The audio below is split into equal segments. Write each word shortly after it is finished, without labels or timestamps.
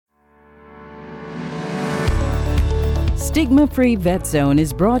Stigma-Free Vet Zone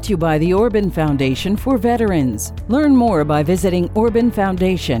is brought to you by the Orban Foundation for Veterans. Learn more by visiting Orban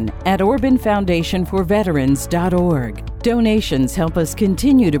Foundation at orbanfoundationforveterans.org. Donations help us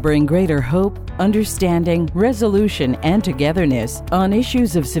continue to bring greater hope, understanding, resolution, and togetherness on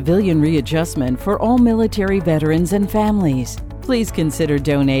issues of civilian readjustment for all military veterans and families. Please consider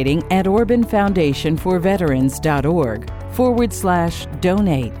donating at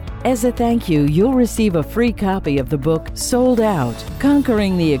orbanfoundationforveterans.org/donate. As a thank you, you'll receive a free copy of the book Sold Out,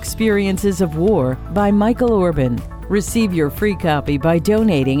 Conquering the Experiences of War by Michael Orban. Receive your free copy by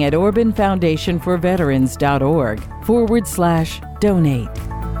donating at orbanfoundationforveterans.org/donate.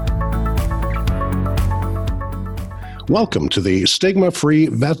 Welcome to the Stigma-Free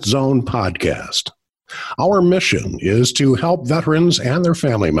Vet Zone podcast. Our mission is to help veterans and their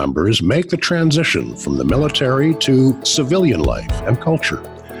family members make the transition from the military to civilian life and culture.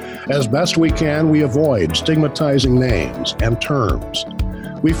 As best we can, we avoid stigmatizing names and terms.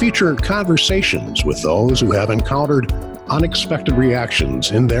 We feature conversations with those who have encountered unexpected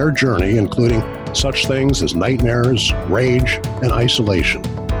reactions in their journey, including such things as nightmares, rage, and isolation.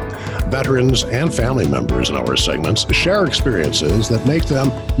 Veterans and family members in our segments share experiences that make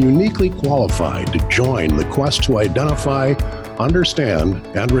them uniquely qualified to join the quest to identify, understand,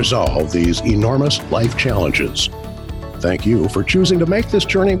 and resolve these enormous life challenges. Thank you for choosing to make this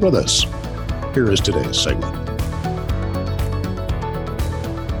journey with us. Here is today's segment.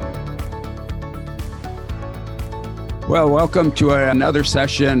 Well, welcome to another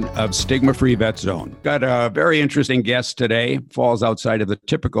session of Stigma-Free Vet Zone. Got a very interesting guest today, falls outside of the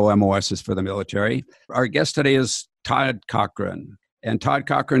typical MOSs for the military. Our guest today is Todd Cochrane. And Todd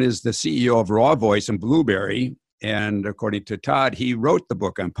Cochrane is the CEO of Raw Voice and Blueberry. And according to Todd, he wrote the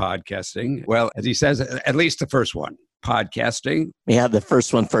book on podcasting. Well, as he says, at least the first one. Podcasting. Yeah, the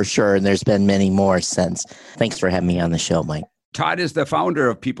first one for sure, and there's been many more since. Thanks for having me on the show, Mike. Todd is the founder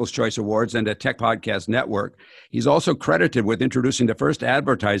of People's Choice Awards and a Tech Podcast Network. He's also credited with introducing the first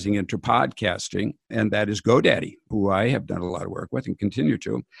advertising into podcasting, and that is GoDaddy, who I have done a lot of work with and continue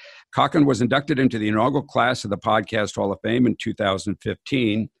to. Cochrane was inducted into the inaugural class of the Podcast Hall of Fame in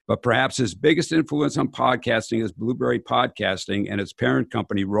 2015, but perhaps his biggest influence on podcasting is Blueberry Podcasting and its parent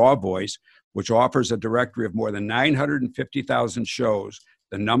company, Raw Voice, which offers a directory of more than 950,000 shows,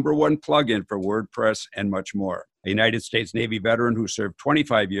 the number one plugin for WordPress, and much more. A United States Navy veteran who served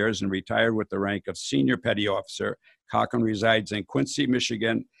 25 years and retired with the rank of Senior Petty Officer, Cochrane resides in Quincy,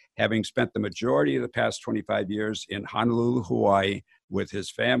 Michigan, having spent the majority of the past 25 years in Honolulu, Hawaii, with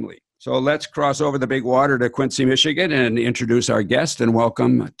his family. So let's cross over the big water to Quincy, Michigan, and introduce our guest and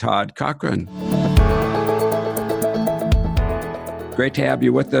welcome Todd Cochrane. Great to have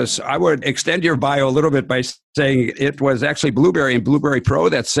you with us. I would extend your bio a little bit by saying it was actually Blueberry and Blueberry Pro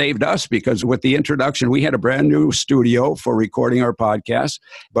that saved us, because with the introduction, we had a brand new studio for recording our podcast,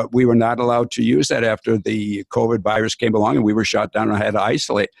 but we were not allowed to use that after the COVID virus came along and we were shut down and had to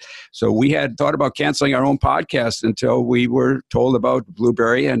isolate. So we had thought about canceling our own podcast until we were told about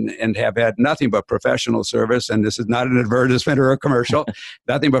Blueberry and have had nothing but professional service. And this is not an advertisement or a commercial,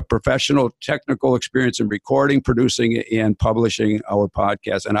 nothing but professional technical experience in recording, producing, and publishing our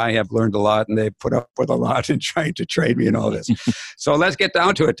podcast. And I have learned a lot, and they've put up with a lot in trying to trade me and all this. So let's get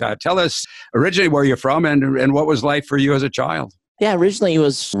down to it, Todd. Tell us originally where you're from and what was life for you as a child. Yeah, originally it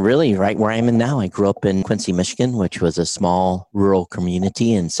was really right where I am now. I grew up in Quincy, Michigan, which was a small rural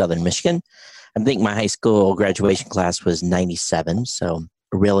community in southern Michigan. I think my high school graduation class was 97, so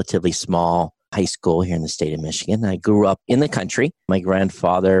a relatively small high school here in the state of Michigan. I grew up in the country. My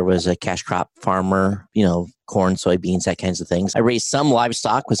grandfather was a cash crop farmer, corn, soybeans, that kinds of things. I raised some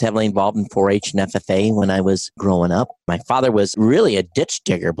livestock, was heavily involved in 4-H and FFA when I was growing up. My father was really a ditch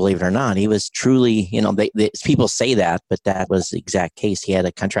digger, believe it or not. He was truly, people say that, but that was the exact case. He had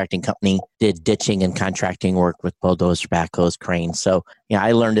a contracting company, did ditching and contracting work with bulldozers, backhoes, cranes. So,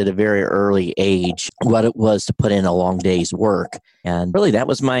 I learned at a very early age what it was to put in a long day's work. And really, that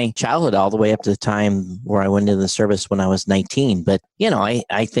was my childhood all the way up to the time where I went into the service when I was 19. But,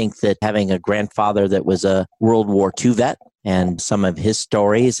 I think that having a grandfather that was a World War II vet and some of his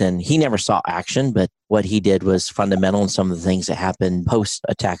stories, and he never saw action, but what he did was fundamental in some of the things that happened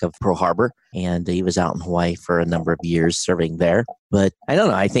post-attack of Pearl Harbor. And he was out in Hawaii for a number of years serving there. But I don't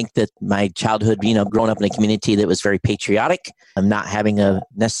know, I think that my childhood, growing up in a community that was very patriotic, not having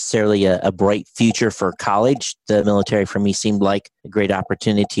necessarily a bright future for college, the military for me seemed like a great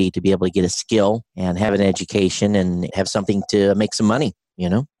opportunity to be able to get a skill and have an education and have something to make some money,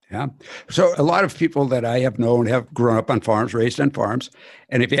 Yeah. So a lot of people that I have known have grown up on farms, raised on farms.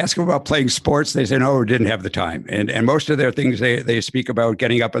 And if you ask them about playing sports, they say, no, we didn't have the time. And most of their things, they speak about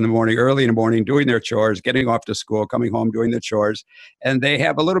getting up in the morning, early in the morning, doing their chores, getting off to school, coming home, doing their chores. And they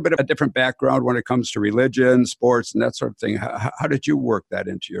have a little bit of a different background when it comes to religion, sports, and that sort of thing. How did you work that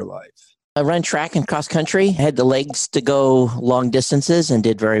into your life? I ran track and cross country, had the legs to go long distances and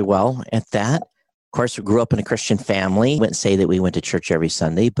did very well at that. Of course, we grew up in a Christian family. I wouldn't say that we went to church every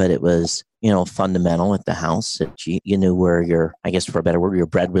Sunday, but it was, fundamental at the house that you knew where I guess for a better word, your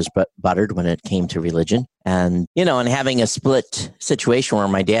bread was buttered when it came to religion. And, and having a split situation where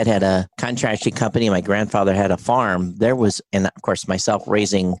my dad had a contracting company, my grandfather had a farm, and of course, myself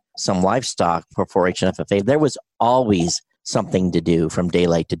raising some livestock for 4-H and FFA, there was always something to do from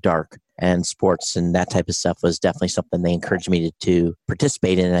daylight to dark. And sports and that type of stuff was definitely something they encouraged me to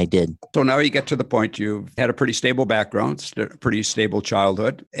participate in, and I did. So now you get to the point you've had a pretty stable background, pretty stable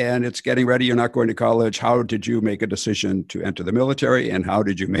childhood, and it's getting ready. You're not going to college. How did you make a decision to enter the military, and how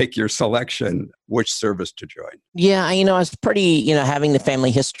did you make your selection, which service to join? Yeah, I was pretty, having the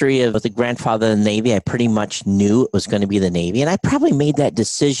family history of the grandfather in the Navy, I pretty much knew it was going to be the Navy, and I probably made that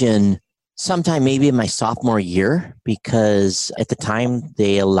decision sometime maybe in my sophomore year, because at the time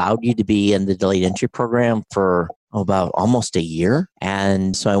they allowed you to be in the delayed entry program for about almost a year.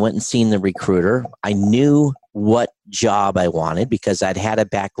 And so I went and seen the recruiter. I knew what job I wanted because I'd had a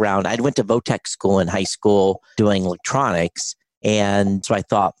background. I'd went to VOTEC school in high school doing electronics. And so I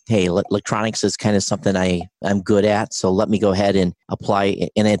thought, hey, electronics is kind of something I'm good at. So let me go ahead and apply.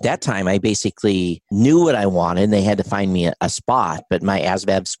 And at that time, I basically knew what I wanted. They had to find me a spot, but my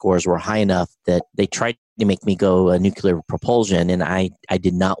ASVAB scores were high enough that they tried to make me go nuclear propulsion. And I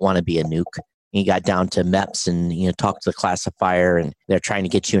did not want to be a nuke. You got down to MEPS and, talked to the classifier and they're trying to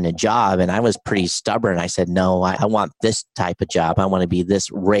get you in a job. And I was pretty stubborn. I said, no, I want this type of job. I want to be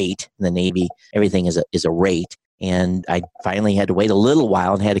this rate in the Navy. Everything is a rate. And I finally had to wait a little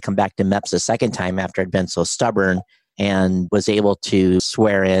while and had to come back to MEPS a second time after I'd been so stubborn, and was able to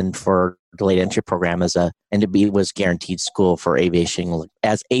swear in for delayed entry program was guaranteed school for aviation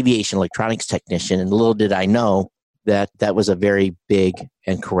electronics technician. And little did I know that was a very big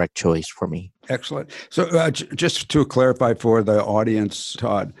and correct choice for me. Excellent. So just to clarify for the audience,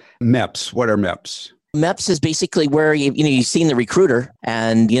 Todd, MEPS, what are MEPS? MEPS is basically where you've seen the recruiter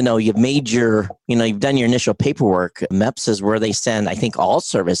and, you've made you've done your initial paperwork. MEPS is where they send, I think, all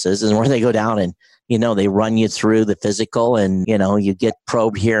services, and where they go down and, they run you through the physical and, you get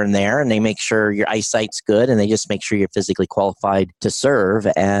probed here and there, and they make sure your eyesight's good, and they just make sure you're physically qualified to serve.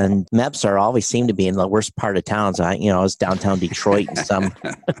 And MEPS always seem to be in the worst part of towns. I was downtown Detroit in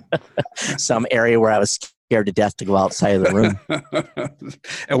some area where I was scared to death to go outside of the room.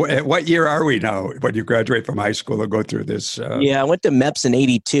 And what year are we now when you graduate from high school and go through this? Yeah, I went to MEPS in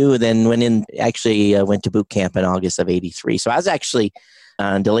 82, then went to boot camp in August of 83. So I was actually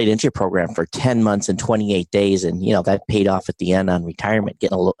on delayed entry program for 10 months and 28 days. And, that paid off at the end on retirement,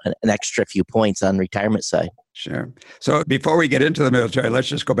 getting an extra few points on retirement side. Sure. So before we get into the military, let's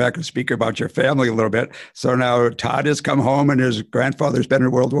just go back and speak about your family a little bit. So now Todd has come home and his grandfather's been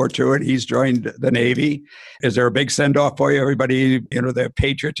in World War II and he's joined the Navy. Is there a big send-off for you? Everybody, the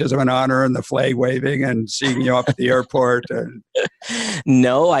patriotism and honor and the flag waving and seeing you off at the airport?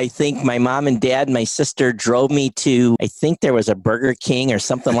 No, I think my mom and dad and my sister drove me to, I think there was a Burger King or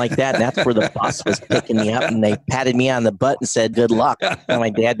something like that. And that's where the bus was picking me up, and they patted me on the butt and said, good luck. And my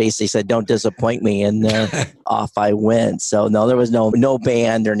dad basically said, don't disappoint me. And off I went. So no, there was no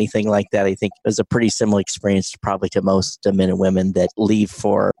band or anything like that. I think it was a pretty similar experience probably to most men and women that leave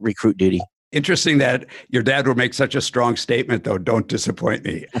for recruit duty. Interesting that your dad would make such a strong statement, though, don't disappoint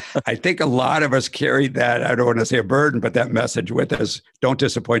me. I think a lot of us carried that, I don't want to say a burden, but that message with us, don't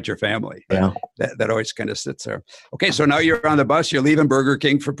disappoint your family. Yeah. That always kind of sits there. Okay, so now you're on the bus, you're leaving Burger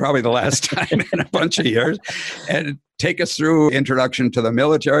King for probably the last time in a bunch of years. And take us through introduction to the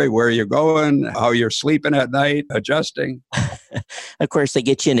military, where you're going, how you're sleeping at night, adjusting. Of course, they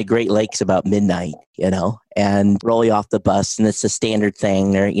get you into Great Lakes about midnight, and roll you off the bus. And it's a standard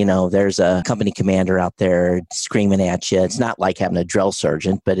thing. There's a company commander out there screaming at you. It's not like having a drill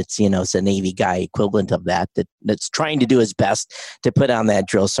sergeant, but it's a Navy guy equivalent of that's trying to do his best to put on that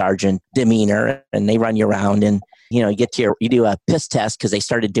drill sergeant demeanor. And they run you around and, you do a piss test because they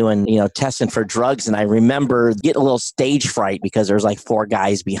started doing, testing for drugs. And I remember getting a little stage fright because there's like 4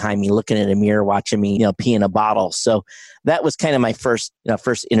 guys behind me looking in a mirror, watching me, pee in a bottle. So that was kind of my first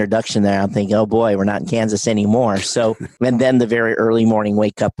introduction there. I'm thinking, oh boy, we're not in Kansas anymore. So, and then the very early morning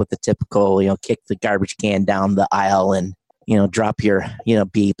wake up with the typical, kick the garbage can down the aisle and, drop your,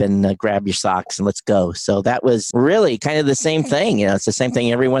 beep and grab your socks and let's go. So that was really kind of the same thing. It's the same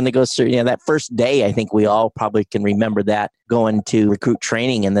thing. Everyone that goes through, that first day, I think we all probably can remember that, going to recruit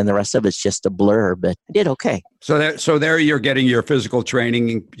training, and then the rest of it's just a blur, but I did okay. So there you're getting your physical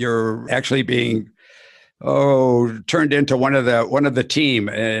training. You're actually being turned into one of the team,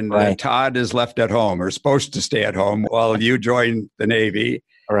 and Right. Todd is left at home, or supposed to stay at home while you join the Navy.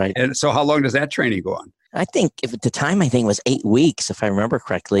 Right. And so how long does that training go on? I think if at the time, I think it was 8 weeks, if I remember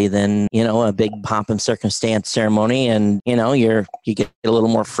correctly, then, a big pomp and circumstance ceremony, and, you get a little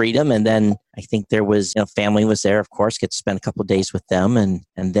more freedom. And then I think there was, family was there, of course, get to spend a couple of days with them, and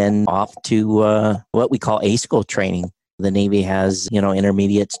then off to what we call A school training. The Navy has,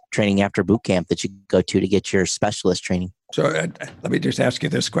 intermediate training after boot camp that you go to get your specialist training. So let me just ask you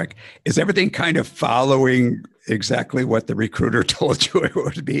this quick. Is everything kind of following exactly what the recruiter told you it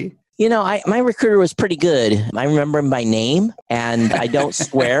would be? My recruiter was pretty good. I remember him by name, and I don't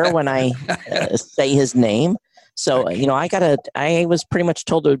swear when I say his name. So, I was pretty much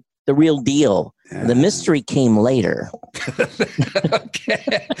told the real deal. The mystery came later.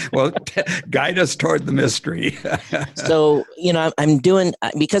 Okay. Well, guide us toward the mystery. So, I'm doing,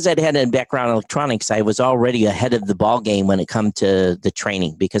 because I'd had a background in electronics, I was already ahead of the ball game when it come to the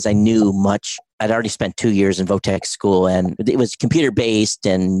training, because I knew much. I'd already spent 2 years in Votech school, and it was computer based,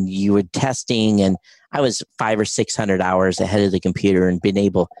 and you were testing, and I was 500 or 600 hours ahead of the computer, and been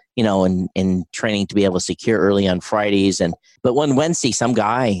able, in training to be able to secure early on Fridays. But one Wednesday, some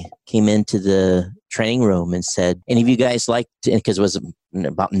guy came into the training room and said, any of you guys like to, because it was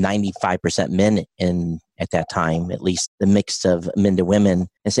about 95% men at that time, at least the mix of men to women,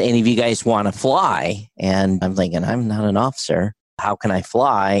 and said, any of you guys want to fly? And I'm thinking, I'm not an officer. How can I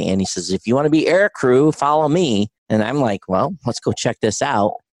fly? And he says, if you want to be air crew, follow me. And I'm like, well, let's go check this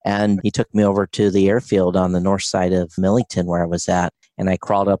out. And he took me over to the airfield on the north side of Millington where I was at. And I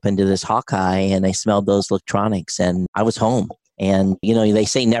crawled up into this Hawkeye, and I smelled those electronics, and I was home. And, they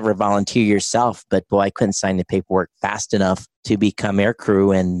say never volunteer yourself, but boy, I couldn't sign the paperwork fast enough to become air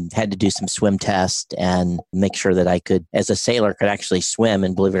crew, and had to do some swim tests and make sure that I could, as a sailor, could actually swim.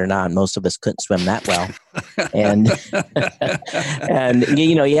 And believe it or not, most of us couldn't swim that well. And,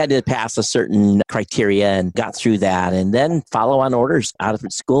 you had to pass a certain criteria, and got through that, and then follow on orders out of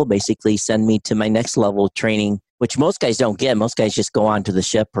school, basically send me to my next level of training, which most guys don't get. Most guys just go on to the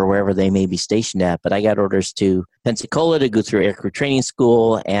ship or wherever they may be stationed at. But I got orders to Pensacola to go through aircrew training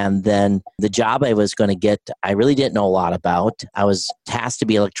school. And then the job I was going to get, I really didn't know a lot about. I was tasked to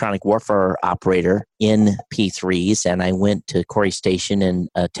be electronic warfare operator in P3s. And I went to Corey Station and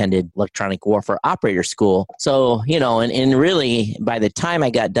attended electronic warfare operator school. So, and really by the time I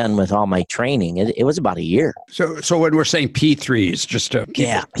got done with all my training, it was about a year. So when we're saying P3s, just to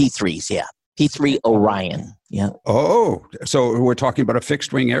P3s, yeah. P3 Orion. Yeah. Oh, so we're talking about a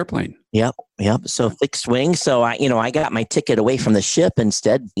fixed wing airplane. Yep. So fixed wing. So I got my ticket away from the ship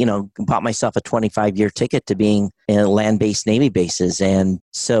instead, bought myself a 25-year ticket to being in land-based Navy bases. And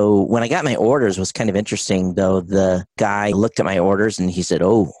so when I got my orders, it was kind of interesting though. The guy looked at my orders and he said,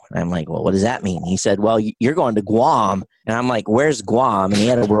 oh, and I'm like, well, what does that mean? He said, well, you're going to Guam. And I'm like, where's Guam? And he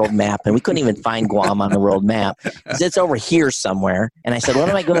had a world map, and we couldn't even find Guam on the world map. He said, it's over here somewhere. And I said, what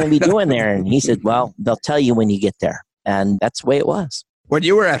am I going to be doing there? And he said, well, they'll tell you when you get there. And that's the way it was. When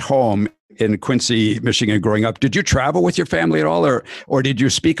you were at home in Quincy, Michigan, growing up, did you travel with your family at all, or did you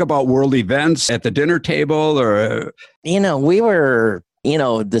speak about world events at the dinner table? Or we were,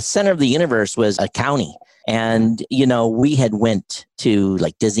 the center of the universe was a county. And, we had went to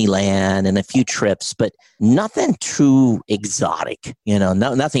like Disneyland and a few trips, but nothing too exotic,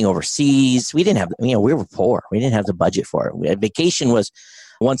 nothing overseas. We didn't have, we were poor. We didn't have the budget for it. Vacation was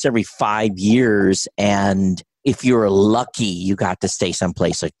once every 5 years. And if you were lucky, you got to stay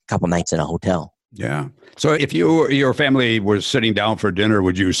someplace a couple nights in a hotel. Yeah. So if your family was sitting down for dinner,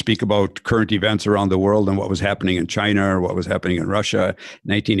 would you speak about current events around the world and what was happening in China or what was happening in Russia?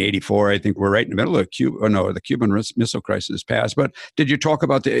 1984, I think we're right in the middle of the Cuban Missile Crisis passed. But did you talk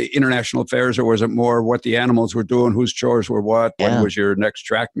about the international affairs, or was it more what the animals were doing, whose chores were what? Yeah. When was your next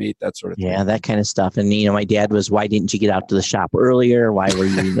track meet? That sort of thing. Yeah, that kind of stuff. And, my dad was, why didn't you get out to the shop earlier? Why were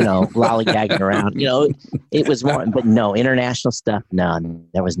you, lollygagging around? It was more, but no, international stuff. No,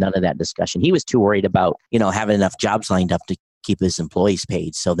 there was none of that discussion. He was too worried about, having enough jobs lined up to keep his employees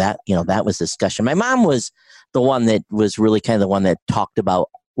paid. So that, that was discussion. My mom was the one that was really kind of the one that talked about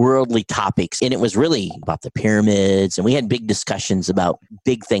worldly topics. And it was really about the pyramids. And we had big discussions about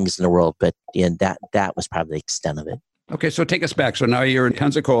big things in the world. But that was probably the extent of it. Okay, so take us back. So now you're in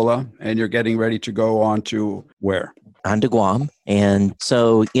Pensacola and you're getting ready to go on to where? on to Guam. And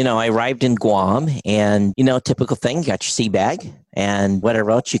so, I arrived in Guam and, typical thing, you got your sea bag and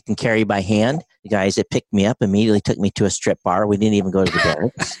whatever else you can carry by hand. The guys that picked me up immediately took me to a strip bar. We didn't even go to the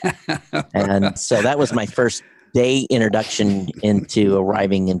barracks. And so that was my first day introduction into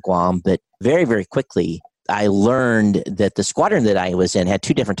arriving in Guam. But very, very quickly, I learned that the squadron that I was in had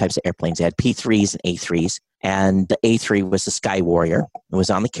two different types of airplanes. They had P3s and A3s. And the A3 was the Sky Warrior. It was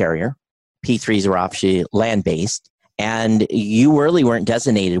on the carrier. P3s were obviously land-based. And you really weren't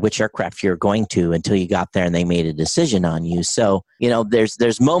designated which aircraft you're going to until you got there and they made a decision on you. So,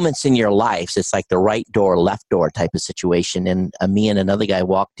 there's moments in your life. It's like the right door, left door type of situation. And me and another guy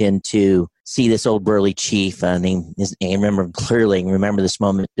walked in to see this old burly chief. I remember clearly, remember this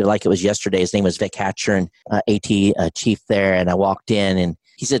moment like it was yesterday. His name was Vic Hatcher, AT chief there. And I walked in and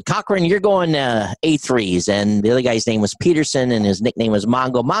he said, Cochrane, you're going A3s. And the other guy's name was Peterson and his nickname was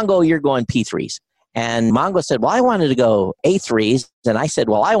Mongo. Mongo, you're going P3s. And Mongo said, well, I wanted to go A3s. And I said,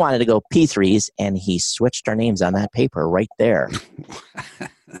 well, I wanted to go P3s. And he switched our names on that paper right there.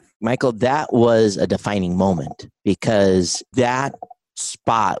 Michael, that was a defining moment because that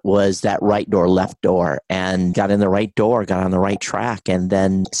spot was that right door, left door, and got in the right door, got on the right track, and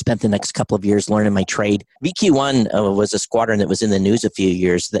then spent the next couple of years learning my trade. VQ-1 was a squadron that was in the news a few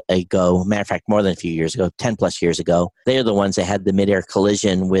years ago. Matter of fact, more than a few years ago, 10 plus years ago. They're the ones that had the midair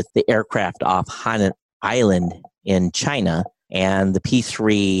collision with the aircraft off Hainan Island in China. And the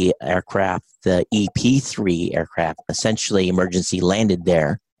P3 aircraft, the EP3 aircraft, essentially emergency landed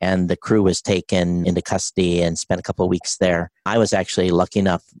there. And the crew was taken into custody and spent a couple of weeks there. I was actually lucky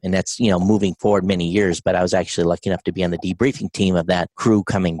enough, and that's, moving forward many years, but I was actually lucky enough to be on the debriefing team of that crew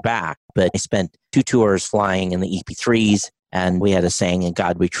coming back. But I spent 2 tours flying in the EP3s, and we had a saying, in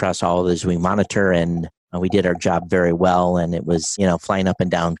God we trust, all others we monitor, and we did our job very well. And it was, flying up and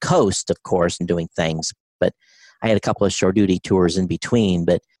down coast, of course, and doing things. But I had a couple of shore duty tours in between,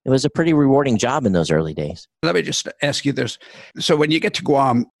 but it was a pretty rewarding job in those early days. Let me just ask you this. So when you get to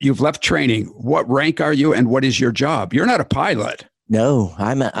Guam, you've left training. What rank are you and what is your job? You're not a pilot. No,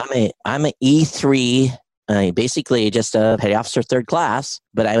 I'm a E3, basically just a petty officer third class,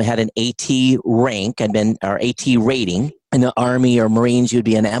 but I had an AT rank. Or AT rating. In the Army or Marines, you'd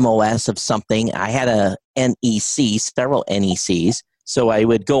be an MOS of something. I had a NEC, several NECs. So I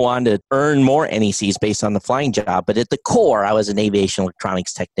would go on to earn more NECs based on the flying job. But at the core, I was an aviation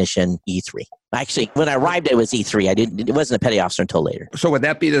electronics technician, E3. Actually, when I arrived, it was E3. It wasn't a petty officer until later. So would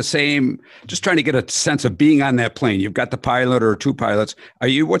that be the same? Just trying to get a sense of being on that plane. You've got the pilot or 2 pilots. Are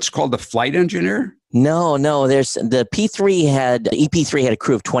you what's called the flight engineer? No. There's the EP3 had a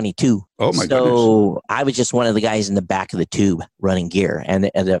crew of 22. Oh my goodness. So I was just one of the guys in the back of the tube running gear. And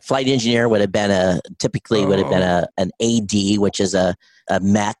the flight engineer would have been an AD, which is a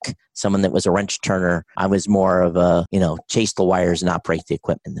mech, someone that was a wrench turner. I was more of a, chase the wires and operate the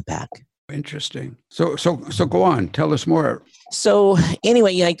equipment in the back. Interesting. So go on. Tell us more. So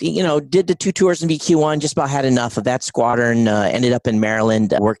anyway, did the 2 tours in VQ-1, just about had enough of that squadron, ended up in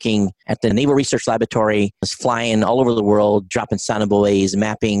Maryland working at the Naval Research Laboratory, was flying all over the world, dropping sonobuoys,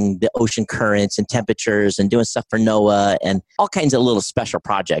 mapping the ocean currents and temperatures and doing stuff for NOAA and all kinds of little special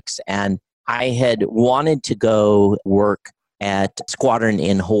projects. And I had wanted to go work at squadron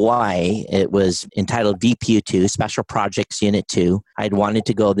in Hawaii. It was entitled VPU2, Special Projects Unit 2. I'd wanted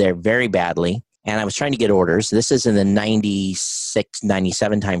to go there very badly, and I was trying to get orders. This is in the 96,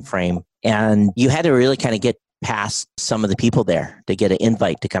 97 time frame, and you had to really kind of get past some of the people there to get an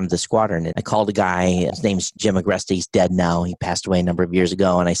invite to come to the squadron. And I called a guy, his name's Jim Agreste. He's dead now. He passed away a number of years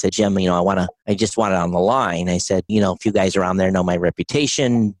ago. And I said, Jim, I just want it on the line. I said, a few guys around there know my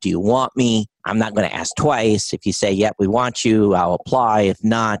reputation. Do you want me? I'm not going to ask twice. If you say, yep, we want you, I'll apply. If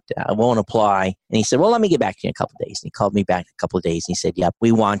not, I won't apply. And he said, well, let me get back to you in a couple of days. And he called me back in a couple of days. And he said, yep,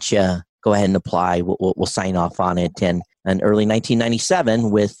 we want you. Go ahead and apply. We'll sign off on it. And in early 1997,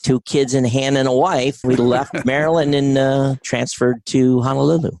 with 2 kids in hand and a wife, we left Maryland and transferred to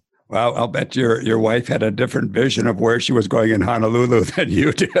Honolulu. Well, I'll bet your wife had a different vision of where she was going in Honolulu than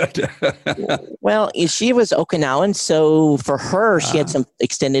you did. Well, she was Okinawan, so for her, she had some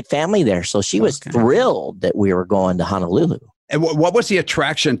extended family there. So she was thrilled that we were going to Honolulu. And what was the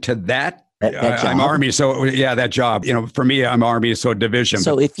attraction to that? I'm Army, so that job. For me, I'm Army, so division.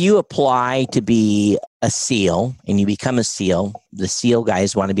 So if you apply to be a SEAL and you become a SEAL, the SEAL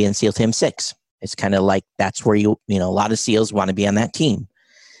guys want to be in SEAL Team 6. It's kind of like that's where a lot of SEALs want to be on that team.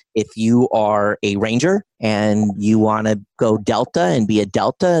 If you are a Ranger and you want to go Delta and be a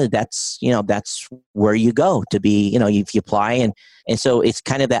Delta, that's where you go to be, if you apply. And so it's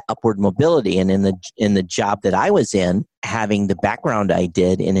kind of that upward mobility. And in the job that I was in, having the background I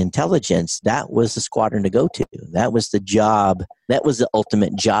did in intelligence, that was the squadron to go to. That was the job. That was the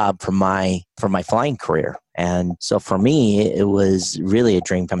ultimate job for my flying career. And so for me, it was really a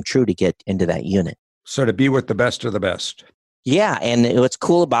dream come true to get into that unit. So to be with the best of the best. Yeah. And what's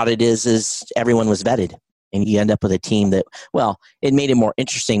cool about it is everyone was vetted. And you end up with a team that, well, it made it more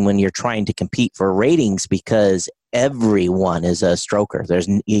interesting when you're trying to compete for ratings because everyone is a stroker.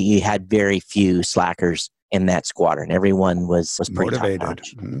 You had very few slackers in that squadron. Everyone was pretty motivated.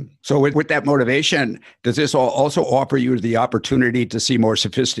 Mm-hmm. So with that motivation, does this also offer you the opportunity to see more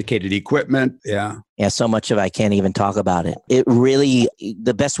sophisticated equipment? Yeah. Yeah, so much of it, I can't even talk about it. It really,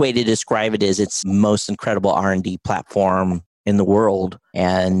 the best way to describe it is it's most incredible R&D platform in the world.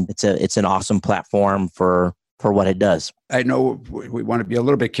 And it's an awesome platform for what it does. I know we want to be a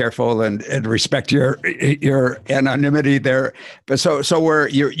little bit careful and respect your anonymity there. But so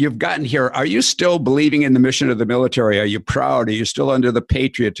you've gotten here. Are you still believing in the mission of the military? Are you proud? Are you still under the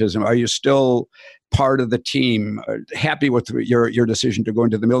patriotism? Are you still part of the team? Happy with your decision to go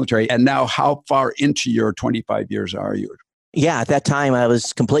into the military? And now how far into your 25 years are you? Yeah, at that time I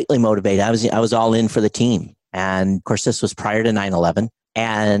was completely motivated. I was all in for the team. And of course, this was prior to 9/11.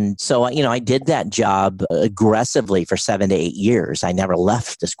 And so, I did that job aggressively for 7 to 8 years. I never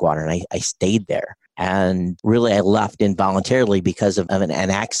left the squadron. I stayed there. And really, I left involuntarily because of an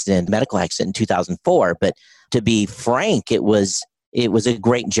accident, medical accident in 2004. But to be frank, it was a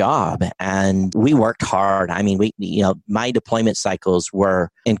great job and we worked hard. I mean, my deployment cycles were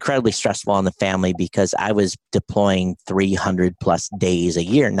incredibly stressful on the family because I was deploying 300 plus days a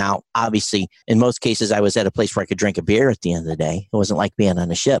year. Now, obviously, in most cases, I was at a place where I could drink a beer at the end of the day. It wasn't like being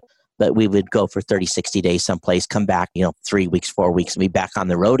on a ship, but we would go for 30, 60 days someplace, come back, 3 weeks, 4 weeks, and be back on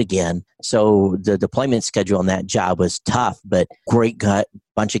the road again. So the deployment schedule on that job was tough, but great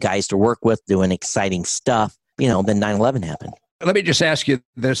bunch of guys to work with doing exciting stuff. Then 9/11 happened. Let me just ask you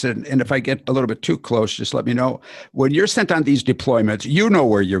this, and if I get a little bit too close, just let me know. When you're sent on these deployments, you know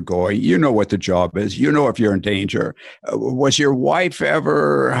where you're going. You know what the job is. You know if you're in danger. Was your wife how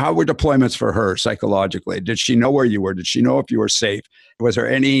were deployments for her psychologically? Did she know where you were? Did she know if you were safe? Was there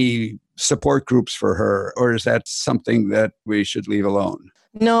any support groups for her? Or is that something that we should leave alone?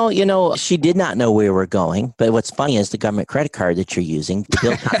 No, she did not know where we were going. But what's funny is the government credit card that you're using to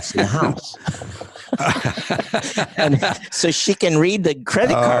build house in the house. And so she can read the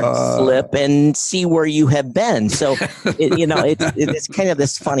credit card slip and see where you have been. So, it's kind of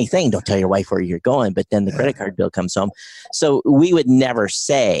this funny thing. Don't tell your wife where you're going, but then the credit card bill comes home. So we would never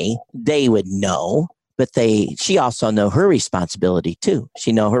say, they would know. But she also know her responsibility too.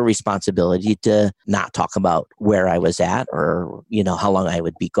 She know her responsibility to not talk about where I was at or, how long I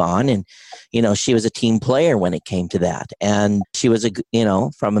would be gone. And, she was a team player when it came to that. And she was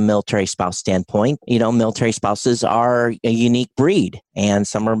from a military spouse standpoint, military spouses are a unique breed and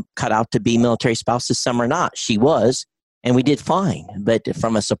some are cut out to be military spouses, some are not. She was. And we did fine. But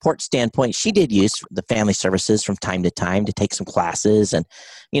from a support standpoint, she did use the family services from time to time to take some classes and,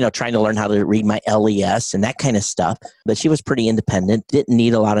 trying to learn how to read my LES and that kind of stuff. But she was pretty independent, didn't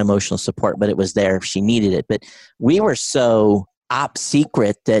need a lot of emotional support, but it was there if she needed it. But we were so top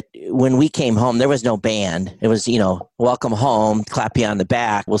secret that when we came home, there was no band. It was, welcome home, clap you on the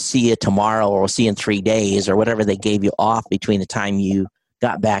back. We'll see you tomorrow or we'll see you in 3 days or whatever they gave you off between the time you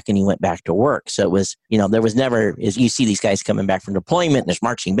got back and he went back to work. So it was, there was never, as you see these guys coming back from deployment, and there's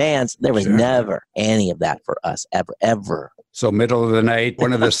marching bands. There was never any of that for us, ever. So middle of the night,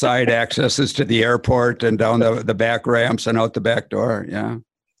 one of the side accesses to the airport and down the back ramps and out the back door. Yeah.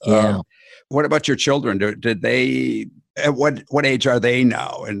 Yeah. What about your children? Did they, at what age are they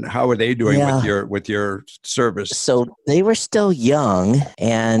now and how are they doing with your service? So they were still young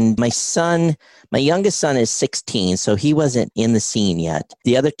and my youngest son is 16, so he wasn't in the scene yet.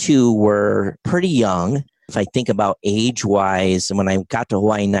 The other two were pretty young. If I think about age-wise, when I got to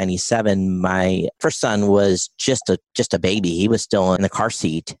Hawaii in 97, my first son was just a baby. He was still in the car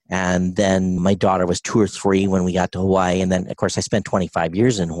seat. And then my daughter was 2 or 3 when we got to Hawaii. And then, of course, I spent 25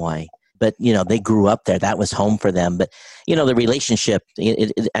 years in Hawaii. But, they grew up there. That was home for them. But, the relationship,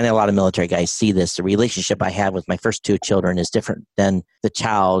 and a lot of military guys see this, the relationship I had with my first 2 children is different than the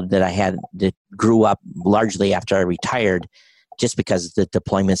child that I had that grew up largely after I retired, just because of the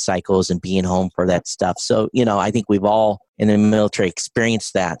deployment cycles and being home for that stuff. So, I think we've all in the military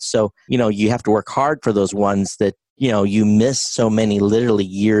experienced that. So, you have to work hard for those ones that, you miss so many literally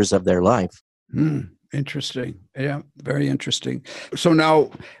years of their life. Interesting. Yeah, very interesting. So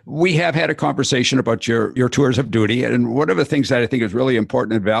now we have had a conversation about your tours of duty. And one of the things that I think is really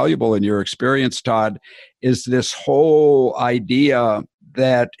important and valuable in your experience, Todd, is this whole idea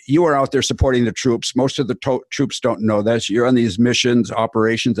that you are out there supporting the troops. Most of the troops don't know this. You're on these missions,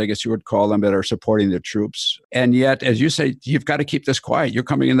 operations, I guess you would call them, that are supporting the troops. And yet, as you say, you've got to keep this quiet. You're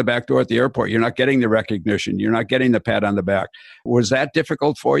coming in the back door at the airport. You're not getting the recognition. You're not getting the pat on the back. Was that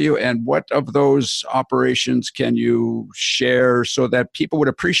difficult for you? And what of those operations can you share so that people would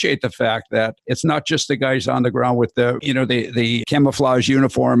appreciate the fact that it's not just the guys on the ground with the camouflage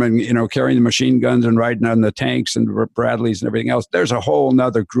uniform and, carrying the machine guns and riding on the tanks and Bradleys and everything else. There's a whole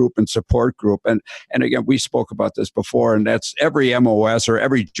nother group and support group. And again, we spoke about this before, and that's every MOS or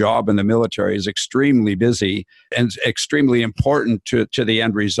every job in the military is extremely busy and extremely important to the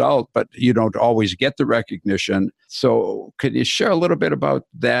end result, but you don't always get the recognition. So could you share a little bit about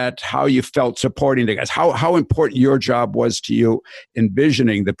that, how you felt supporting the guys, how important your job was to you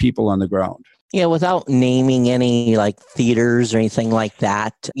envisioning the people on the ground? Yeah, without naming any theaters or anything like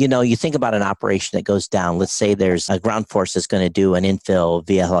that, you think about an operation that goes down. Let's say there's a ground force that's going to do an infill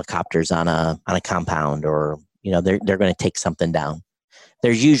via helicopters on a compound, or they're going to take something down.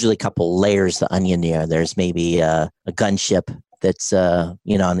 There's usually a couple layers of the onion there. There's maybe a gunship that's on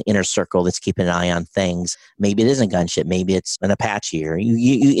the inner circle that's keeping an eye on things. Maybe it isn't a gunship. Maybe it's an Apache, or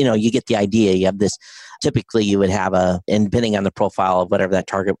you get the idea. You have this. Typically, you would have and depending on the profile of whatever that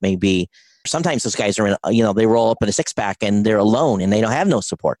target may be. Sometimes those guys are in, they roll up in a six-pack and they're alone and they don't have no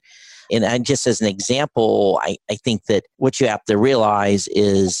support. And just as an example, I think that what you have to realize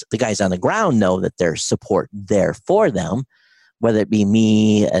is the guys on the ground know that there's support there for them, whether it be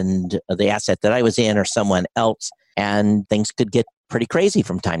me and the asset that I was in or someone else, and things could get pretty crazy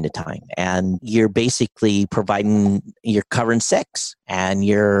from time to time. And you're basically you're covering six, and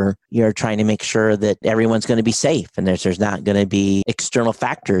you're trying to make sure that everyone's going to be safe, and there's not going to be external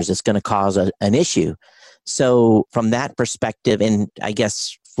factors that's going to cause an issue. So from that perspective, and I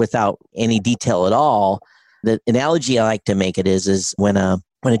guess without any detail at all, the analogy I like to make it is when a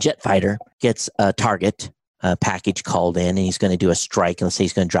jet fighter gets a target package called in and he's going to do a strike, and let's say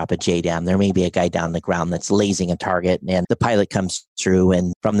he's going to drop a JDAM. There may be a guy down the ground that's lasing a target, and the pilot comes through,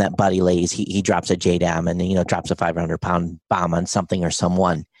 and from that buddy lays, he drops a JDAM and drops a 500-pound bomb on something or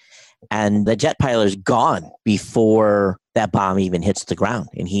someone. And the jet pilot is gone before that bomb even hits the ground.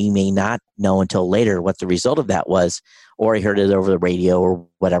 And he may not know until later what the result of that was, or he heard it over the radio or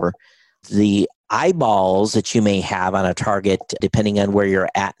whatever. The eyeballs that you may have on a target, depending on where you're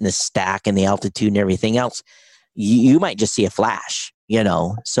at in the stack and the altitude and everything else, you might just see a flash,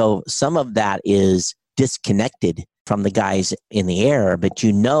 So some of that is disconnected from the guys in the air, but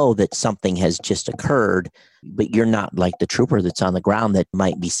that something has just occurred, but you're not like the trooper that's on the ground that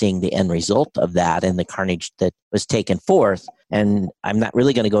might be seeing the end result of that and the carnage that was taken forth. And I'm not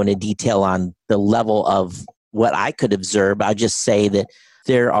really going to go into detail on the level of what I could observe. I'll just say that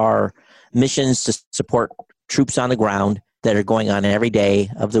there are missions to support troops on the ground that are going on every day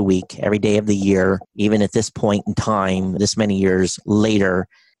of the week, every day of the year, even at this point in time, this many years later,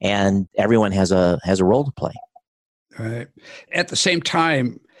 and everyone has a role to play. All right. At the same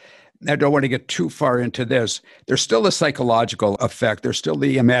time, I don't want to get too far into this. There's still a psychological effect. There's still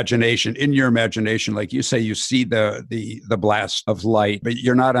the imagination. In your imagination, like you say, you see the blast of light, but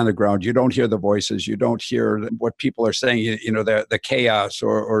you're not on the ground. You don't hear the voices. You don't hear what people are saying, the chaos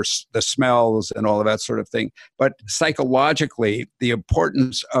or the smells and all of that sort of thing. But psychologically, the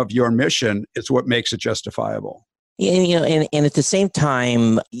importance of your mission is what makes it justifiable. Yeah, and at the same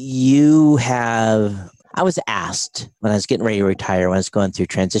time, I was asked when I was getting ready to retire, when I was going through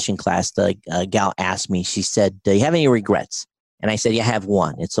transition class, the gal asked me, she said, "Do you have any regrets?" And I said, "Yeah, I have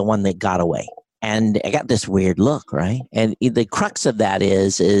one. It's the one that got away." And I got this weird look, right? And the crux of that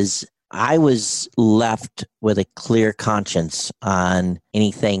is I was left with a clear conscience on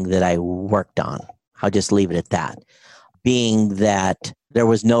anything that I worked on. I'll just leave it at that. Being that there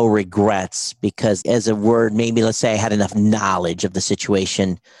was no regrets, because as a word, maybe let's say I had enough knowledge of the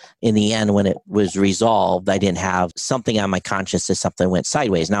situation. In the end, when it was resolved, I didn't have something on my conscience that something went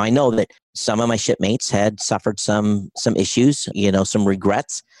sideways. Now, I know that some of my shipmates had suffered some issues, some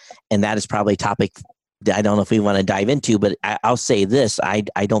regrets, and that is probably a topic that I don't know if we want to dive into, but I'll say this. I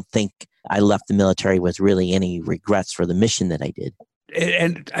don't think I left the military with really any regrets for the mission that I did.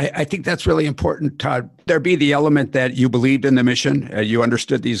 And I think that's really important, Todd. There be the element that you believed in the mission. You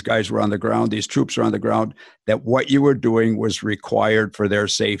understood these guys were on the ground, these troops are on the ground, that what you were doing was required for their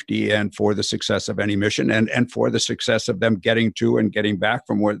safety and for the success of any mission and for the success of them getting to and getting back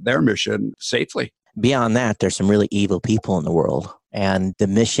from their mission safely. Beyond that, there's some really evil people in the world. And the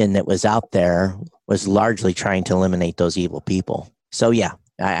mission that was out there was largely trying to eliminate those evil people. So yeah,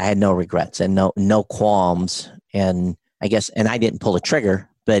 I had no regrets and no qualms. And I guess, and I didn't pull the trigger,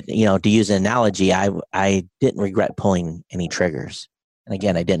 but to use an analogy, I didn't regret pulling any triggers. And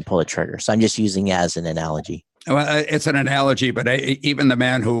again, I didn't pull the trigger. So I'm just using it as an analogy. Well, it's an analogy, but even the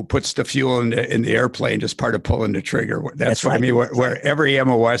man who puts the fuel in the airplane is part of pulling the trigger. That's right. I mean, where every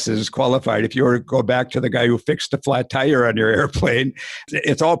MOS is qualified. If you were to go back to the guy who fixed the flat tire on your airplane,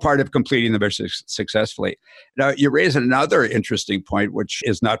 it's all part of completing the mission successfully. Now, you raise another interesting point, which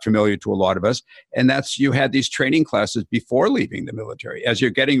is not familiar to a lot of us, and that's you had these training classes before leaving the military. As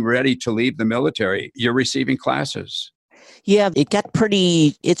you're getting ready to leave the military, you're receiving classes. Yeah,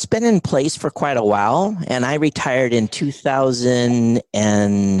 it's been in place for quite a while. And I retired in 2007.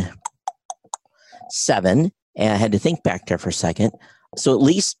 And I had to think back there for a second. So at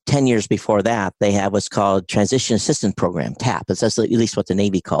least 10 years before that, they have what's called Transition Assistance Program, TAP. That's at least what the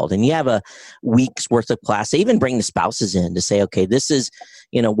Navy called. And you have a week's worth of class. They even bring the spouses in to say, okay, this is,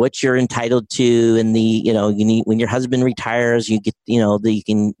 what you're entitled to. And you need, when your husband retires, you get,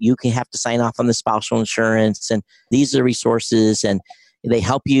 you can have to sign off on the spousal insurance. And these are the resources. And they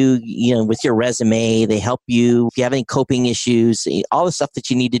help you, with your resume. They help you if you have any coping issues, all the stuff that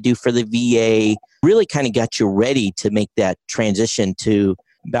you need to do for the VA. Really kind of got you ready to make that transition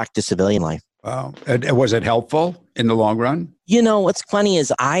back to civilian life. Wow. And was it helpful in the long run? What's funny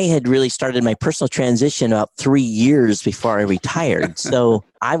is I had really started my personal transition about 3 years before I retired. So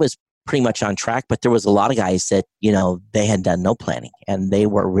I was pretty much on track, but there was a lot of guys that, they had done no planning and they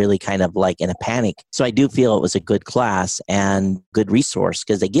were really kind of like in a panic. So I do feel it was a good class and good resource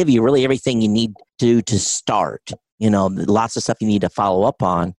because they give you really everything you need to start. Lots of stuff you need to follow up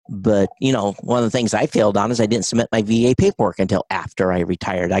on. But, one of the things I failed on is I didn't submit my VA paperwork until after I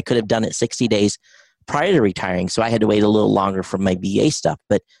retired. I could have done it 60 days prior to retiring. So I had to wait a little longer for my VA stuff.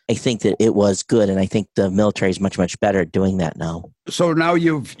 But I think that it was good. And I think the military is much, much better at doing that now. So now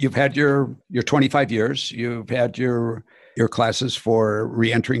you've had your 25 years. You've had your classes for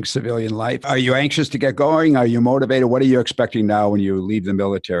re-entering civilian life. Are you anxious to get going? Are you motivated? What are you expecting now when you leave the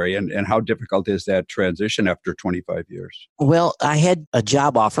military? And how difficult is that transition after 25 years? Well, I had a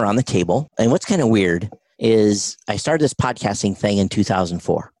job offer on the table. And what's kind of weird is I started this podcasting thing in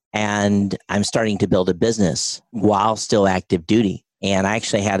 2004. And I'm starting to build a business while still active duty. And I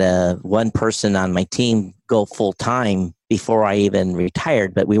actually had one person on my team go full time before I even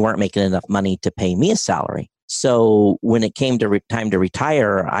retired, but we weren't making enough money to pay me a salary. So when it came to time to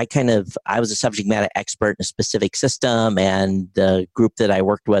retire, I was a subject matter expert in a specific system, and the group that I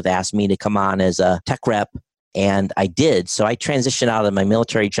worked with asked me to come on as a tech rep, and I did. So I transitioned out of my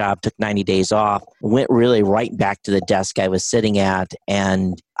military job, took 90 days off, went really right back to the desk I was sitting at,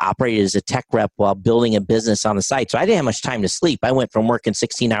 and operated as a tech rep while building a business on the side. So I didn't have much time to sleep. I went from working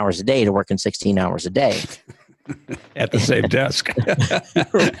 16 hours a day to working 16 hours a day. At the same desk.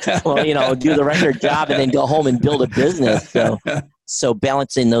 Well, do the regular job and then go home and build a business. So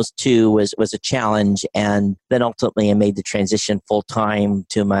balancing those two was a challenge. And then ultimately I made the transition full time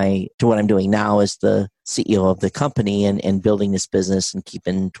to what I'm doing now as the CEO of the company and building this business and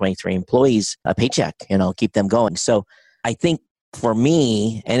keeping 23 employees a paycheck, keep them going. So I think for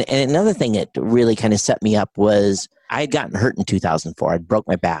me, and another thing that really kind of set me up was I had gotten hurt in 2004. I broke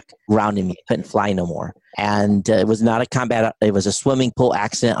my back, grounded me, couldn't fly no more. And it was not a combat, it was a swimming pool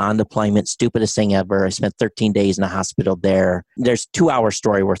accident on deployment, stupidest thing ever. I spent 13 days in a hospital there. There's a 2-hour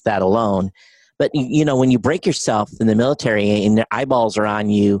story worth that alone. But, when you break yourself in the military and their eyeballs are on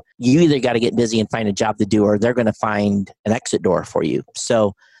you, you either got to get busy and find a job to do, or they're going to find an exit door for you.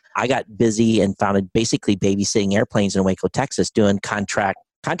 So I got busy and found basically babysitting airplanes in Waco, Texas, doing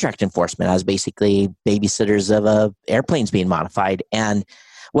contract enforcement. I was basically babysitters of airplanes being modified. And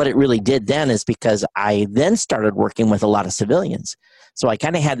what it really did then is because I then started working with a lot of civilians. So I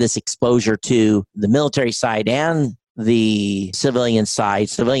kind of had this exposure to the military side and the civilian side,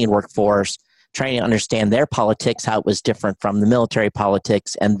 civilian workforce, trying to understand their politics, how it was different from the military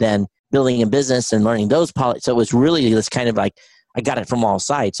politics, and then building a business and learning those politics. So it was really this kind of like, I got it from all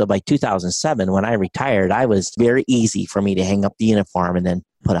sides. So by 2007, when I retired, it was very easy for me to hang up the uniform and then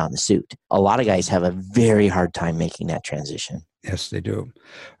put on the suit. A lot of guys have a very hard time making that transition. Yes, they do.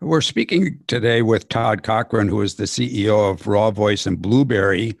 We're speaking today with Todd Cochrane, who is the CEO of Raw Voice and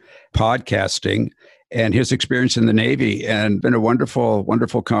Blueberry Podcasting, and his experience in the Navy, and been a wonderful,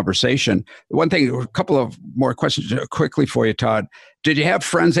 wonderful conversation. One thing, a couple of more questions quickly for you, Todd. Did you have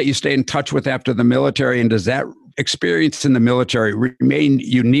friends that you stayed in touch with after the military, and does that experience in the military remain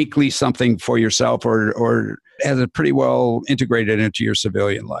uniquely something for yourself, or has it pretty well integrated into your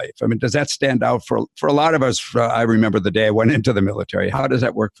civilian life? I mean, does that stand out for a lot of us? I remember the day I went into the military. How does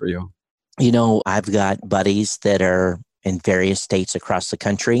that work for you? I've got buddies that are in various states across the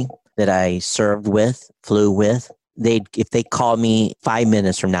country that I served with, flew with, if they called me 5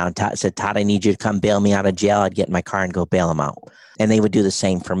 minutes from now and said, Todd, I need you to come bail me out of jail, I'd get in my car and go bail them out. And they would do the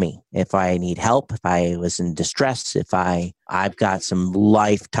same for me. If I need help, if I was in distress, if I've got some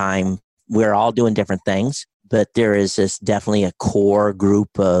lifetime, we're all doing different things. But there is this definitely a core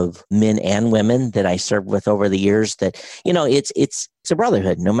group of men and women that I served with over the years that, it's a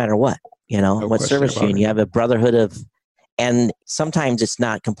brotherhood no matter what, No what service you're in. You have a brotherhood of, and sometimes it's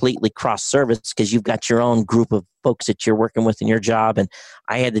not completely cross service because you've got your own group of folks that you're working with in your job. And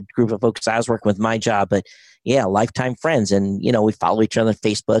I had the group of folks I was working with my job, but yeah, lifetime friends. And, we follow each other on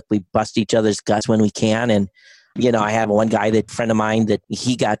Facebook. We bust each other's guts when we can. And, I have one guy, friend of mine, that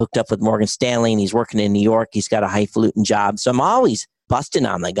he got hooked up with Morgan Stanley and he's working in New York. He's got a highfalutin job. So I'm always busting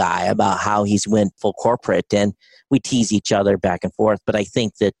on the guy about how he's went full corporate, and we tease each other back and forth. But I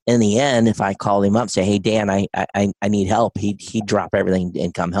think that in the end, if I call him up and say, hey, Dan, I need help, he'd drop everything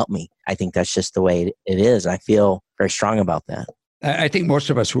and come help me. I think that's just the way it is. I feel very strong about that. I think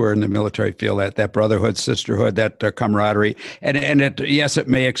most of us who are in the military feel that brotherhood, sisterhood, that camaraderie, and yes, it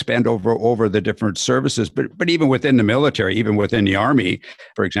may expand over the different services, but even within the military, even within the Army,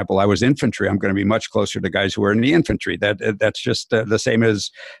 for example, I was infantry. I'm going to be much closer to guys who are in the infantry. That's just the same as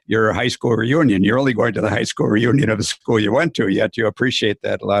your high school reunion. You're only going to the high school reunion of the school you went to, yet you appreciate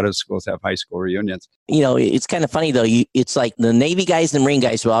that a lot of schools have high school reunions. It's kind of funny though. It's like the Navy guys and the Marine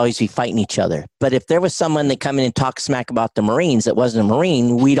guys will always be fighting each other. But if there was someone that come in and talk smack about the Marines that wasn't a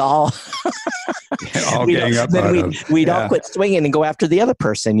Marine, we'd all gang up on them. We'd all quit swinging and go after the other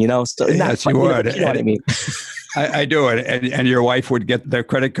person. So yes, you would. You know what I mean? I do it, and your wife would get the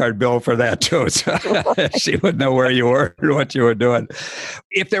credit card bill for that too. So she would know where you were and what you were doing.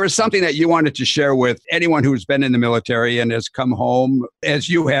 If there was something that you wanted to share with anyone who's been in the military and has come home, as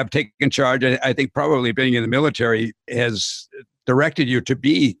you have taken charge, I think probably being in the military has directed you to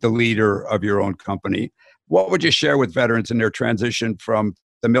be the leader of your own company. What would you share with veterans in their transition from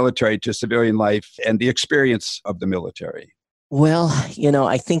the military to civilian life and the experience of the military? Well,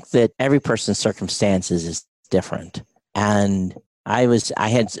 I think that every person's circumstances is different. And I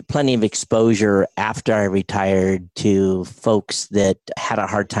had plenty of exposure after I retired to folks that had a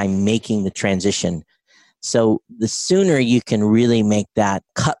hard time making the transition. So the sooner you can really make that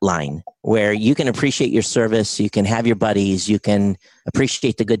cut line where you can appreciate your service, you can have your buddies, you can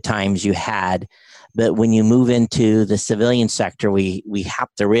appreciate the good times you had. But when you move into the civilian sector, we have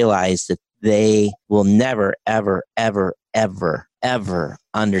to realize that they will never, ever, ever, ever, ever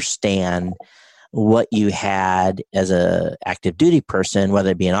understand what you had as a active duty person, whether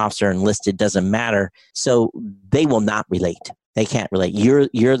it be an officer, enlisted, doesn't matter. So they will not relate. They can't relate.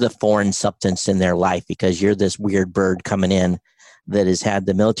 You're the foreign substance in their life because you're this weird bird coming in that has had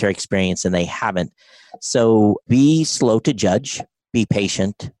the military experience and they haven't. So be slow to judge, be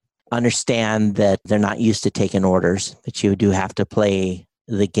patient, understand that they're not used to taking orders, but you do have to play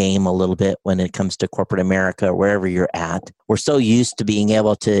the game a little bit when it comes to corporate America or wherever you're at. We're so used to being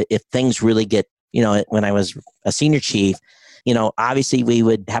able to, if things really get, when I was a senior chief, obviously we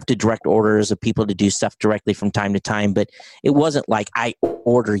would have to direct orders of people to do stuff directly from time to time, but it wasn't like I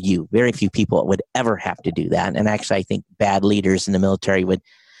order you. Very few people would ever have to do that. And actually, I think bad leaders in the military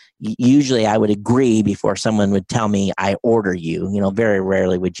usually I would agree before someone would tell me I order you. Very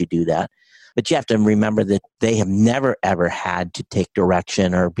rarely would you do that. But you have to remember that they have never, ever had to take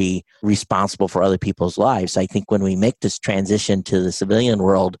direction or be responsible for other people's lives. I think when we make this transition to the civilian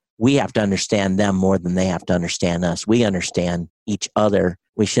world, we have to understand them more than they have to understand us. We understand each other.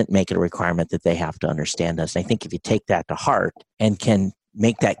 We shouldn't make it a requirement that they have to understand us. And I think if you take that to heart and can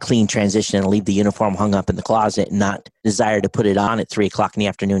make that clean transition and leave the uniform hung up in the closet and not desire to put it on at 3:00 in the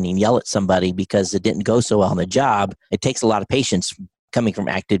afternoon and yell at somebody because it didn't go so well on the job, it takes a lot of patience coming from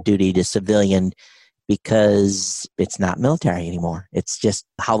active duty to civilian because it's not military anymore. It's just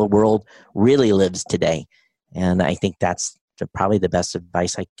how the world really lives today. And I think that's probably the best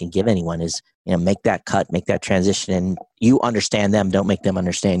advice I can give anyone is, make that cut, make that transition, and you understand them. Don't make them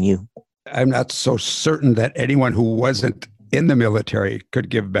understand you. I'm not so certain that anyone who wasn't in the military could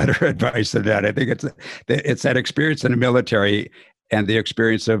give better advice than that. I think it's that experience in the military and the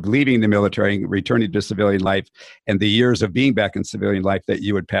experience of leaving the military and returning to civilian life and the years of being back in civilian life that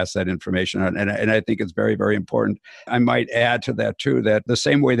you would pass that information on. And I think it's very, very important. I might add to that too, that the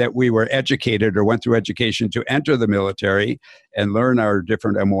same way that we were educated or went through education to enter the military and learn our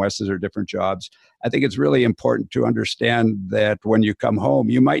different MOSs or different jobs, I think it's really important to understand that when you come home,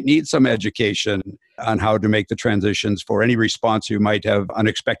 you might need some education on how to make the transitions for any response you might have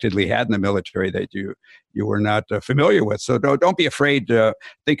unexpectedly had in the military that you were not familiar with. So don't be afraid to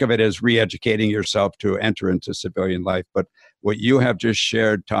think of it as re-educating yourself to enter into civilian life. But what you have just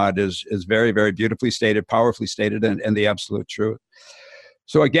shared, Todd, is very, very beautifully stated, powerfully stated, and the absolute truth.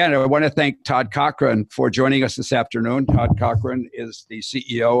 So again, I want to thank Todd Cochrane for joining us this afternoon. Todd Cochrane is the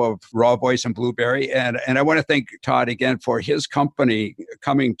CEO of Raw Voice and Blueberry. And I want to thank Todd again for his company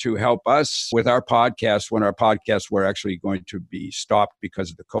coming to help us with our podcast when our podcasts were actually going to be stopped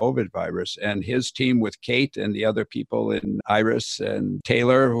because of the COVID virus. And his team with Kate and the other people in Iris and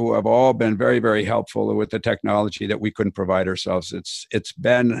Taylor, who have all been very, very helpful with the technology that we couldn't provide ourselves. It's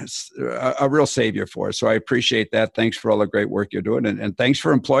been a real savior for us. So I appreciate that. Thanks for all the great work you're doing. And thanks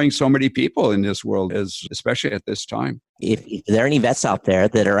for employing so many people in this world, especially at this time. If there are any vets out there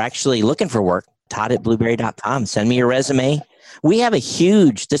that are actually looking for work, Todd@blueberry.com. Send me your resume. We have this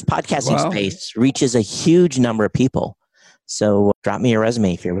podcasting space reaches a huge number of people. So drop me your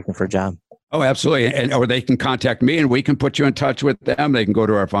resume if you're looking for a job. Oh, absolutely. Or they can contact me and we can put you in touch with them. They can go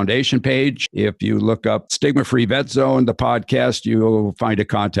to our foundation page. If you look up Stigma Free Vet Zone, the podcast, you'll find a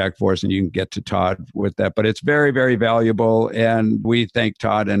contact for us and you can get to Todd with that. But it's very, very valuable. And we thank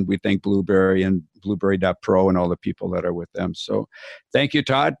Todd and we thank Blueberry and Blueberry.pro and all the people that are with them. So thank you,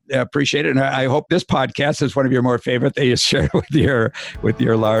 Todd. I appreciate it. And I hope this podcast is one of your more favorite that you share with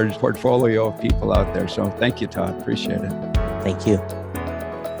your large portfolio of people out there. So thank you, Todd. Appreciate it. Thank you.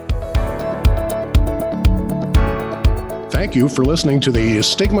 Thank you for listening to the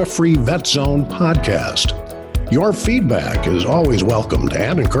Stigma Free Vet Zone podcast. Your feedback is always welcomed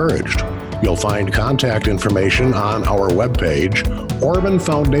and encouraged. You'll find contact information on our webpage,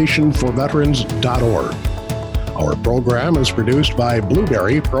 OrbanFoundationForVeterans.org. Our program is produced by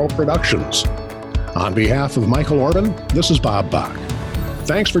Blueberry Pro Productions. On behalf of Michael Orban, this is Bob Bach.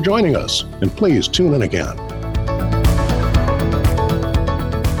 Thanks for joining us, and please tune in again.